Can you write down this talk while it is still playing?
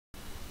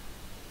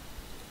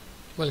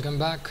Welcome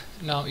back.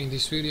 Now in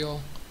this video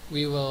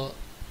we will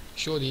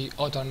show the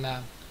author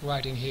name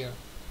right in here,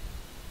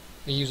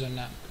 the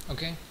username.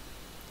 Okay,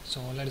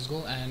 so let's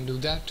go and do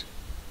that.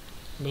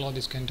 Below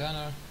this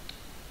container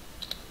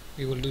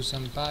we will do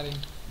some padding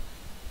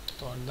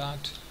for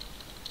that.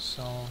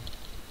 So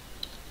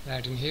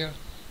right in here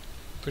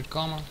put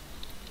comma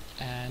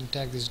and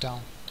tag this down.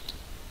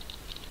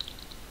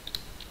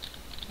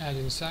 As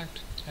insect,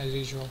 as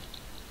usual,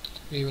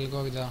 we will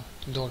go with the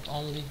dot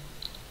only.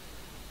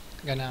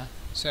 Gonna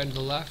set the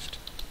left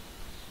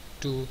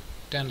to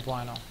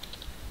 10.0,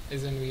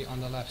 isn't we on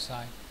the left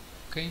side?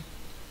 Okay,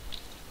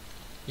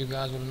 you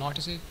guys will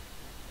notice it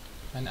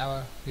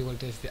whenever we will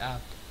test the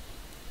app.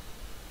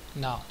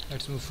 Now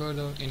let's move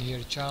further. In here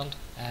child,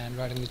 and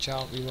right in the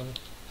child we will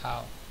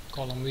have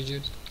column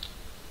widget.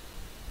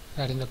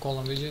 Right in the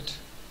column widget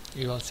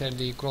we will set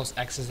the cross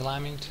axis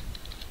alignment,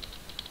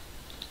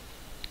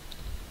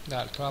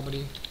 that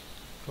property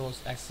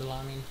cross axis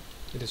alignment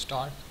with a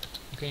star.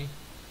 Okay,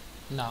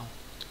 now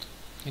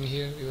in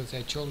here we will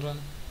say children,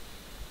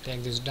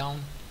 take this down.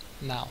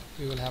 Now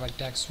we will have a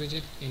text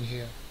widget in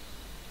here.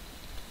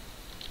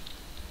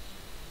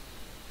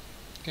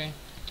 Okay,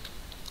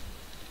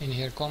 in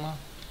here comma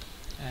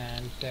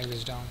and take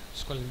this down,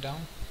 scroll it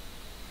down.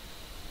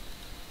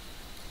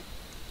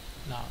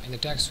 Now in the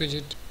text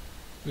widget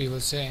we will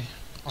say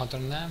author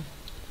name.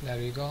 There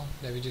we go,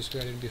 that we just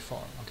created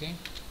before. Okay,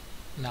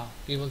 now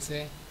we will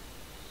say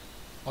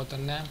author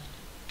name,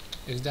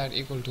 is that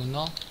equal to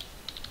null?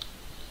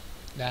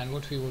 Then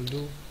what we will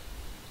do,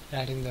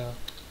 that in the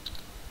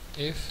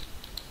if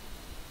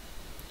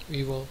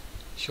we will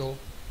show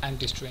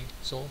empty string,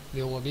 so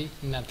there will be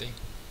nothing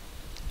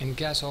in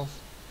case of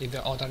if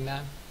the author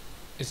name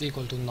is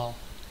equal to null.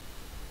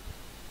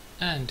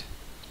 And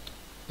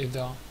if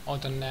the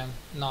author name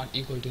not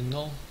equal to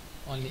null,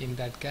 only in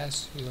that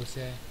case we will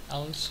say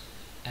else,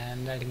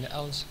 and right in the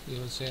else we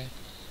will say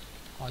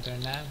author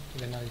name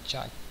with a null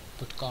check,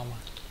 put comma.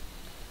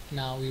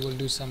 Now we will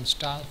do some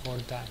style for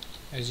that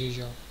as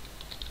usual.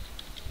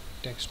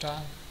 Text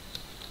style,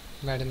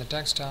 right in the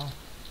text style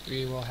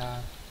we will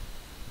have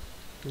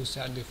to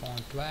set the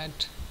font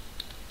weight.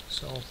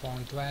 So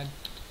font weight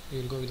we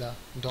will go with a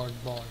dot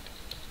bold,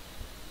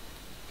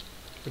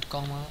 put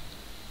comma,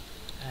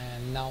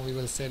 and now we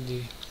will set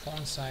the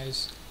font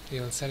size. We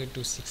will set it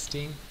to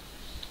 16,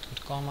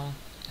 put comma,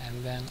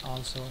 and then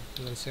also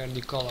we will set the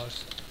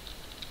colors.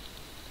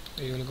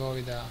 We will go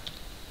with a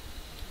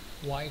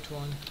white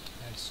one,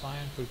 that's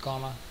fine, put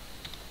comma.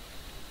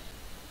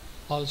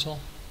 Also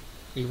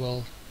we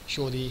will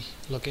show the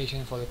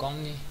location for the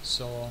company.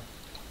 So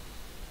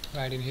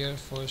right in here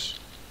first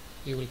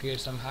we will create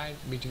some height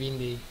between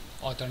the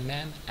author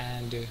name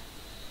and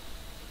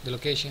the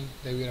location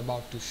that we are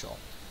about to show.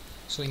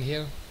 So in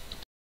here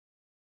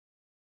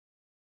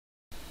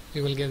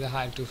we will give the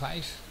height to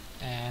 5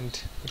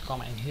 and put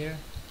comma in here.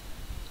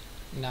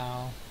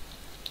 Now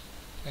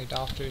right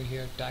after in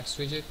here text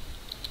widget,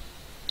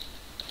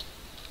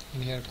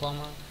 in here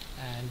comma,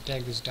 and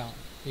tag this down.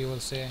 We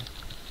will say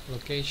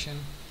location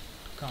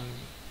company,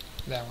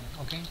 that one.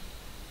 Okay,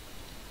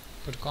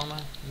 put comma.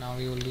 Now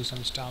we will do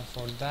some style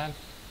for that.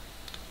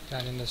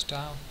 That in the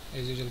style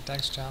as usual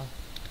text style,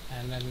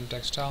 and then in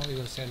text style we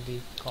will set the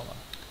color,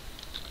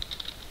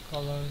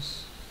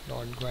 colors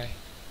dot gray,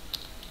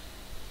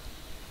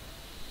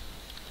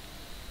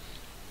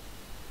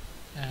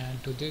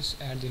 and to this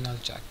add the null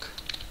check.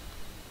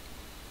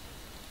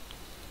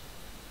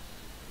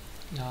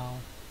 Now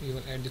we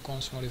will add the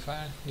const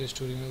modifier just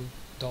to remove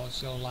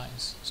those yellow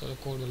lines, so the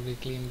code will be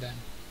clean then.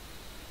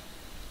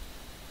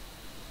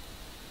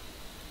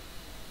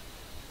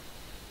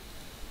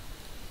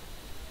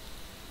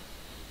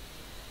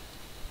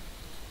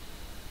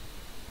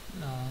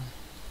 Now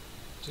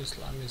just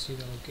let me see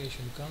the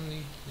location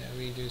company that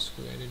we just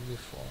created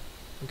before.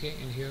 Okay,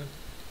 in here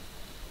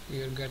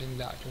we are getting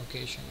that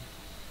location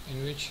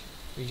in which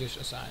we just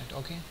assigned it,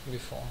 okay,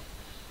 before,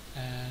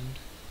 and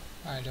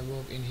right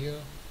above in here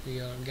we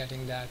are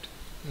getting that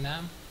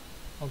name.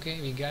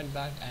 Okay, we get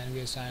that and we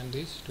assign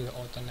this to the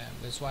author name.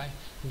 That's why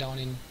down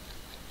in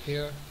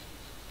here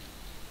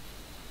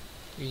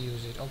we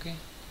use it. Okay,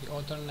 the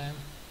author name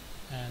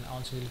and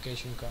also the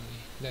location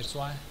company. That's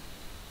why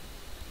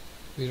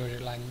we wrote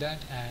it like that,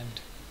 and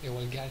it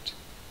will get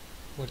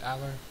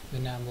whatever the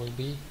name will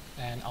be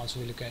and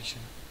also the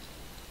location.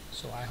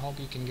 So I hope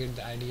you can get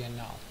the idea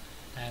now,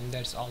 and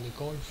that's all the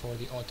code for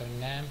the author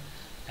name,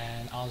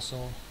 and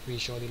also we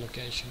show the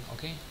location.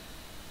 Okay,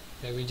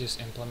 that we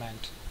just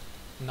implement.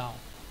 Now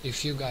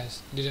if you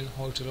guys didn't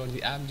know how to load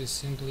the app, just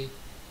simply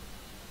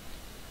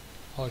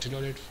how to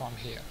load it from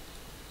here,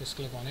 just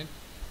click on it,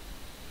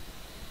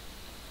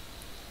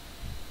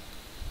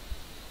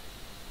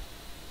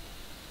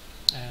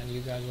 and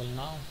you guys will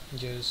now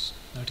just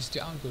notice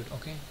the output.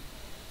 Okay,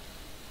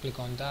 click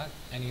on that,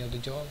 any of the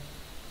job,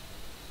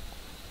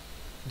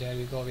 there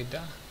we go with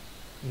the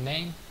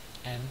name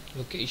and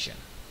location.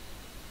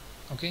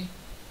 Okay,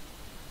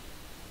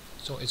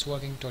 so it's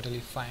working totally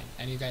fine,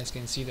 and you guys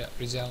can see the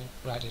result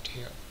right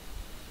here.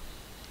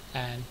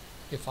 And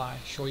if I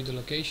show you the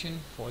location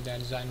for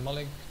that Zain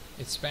Malik,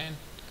 it's span.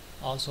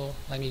 Also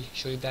let me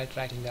show you that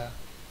right in the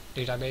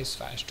database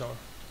file store.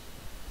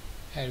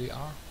 Here we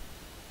are,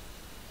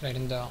 right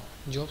in the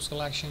jobs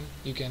collection.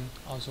 You can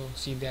also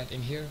see that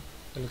in here,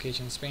 the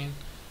location span.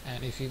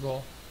 And if you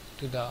go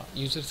to the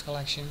users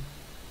collection,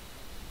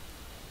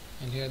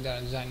 and here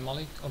there is Zain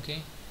Malik,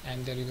 okay,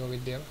 and there you go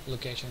with their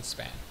location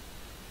span.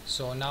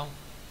 So now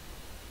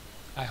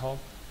I hope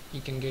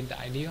you can get the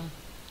idea,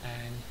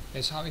 and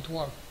that's how it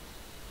works.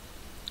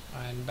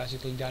 And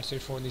basically that's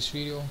it for this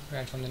video.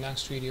 Right from the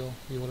next video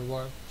we will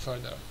work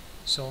further.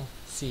 So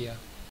see ya.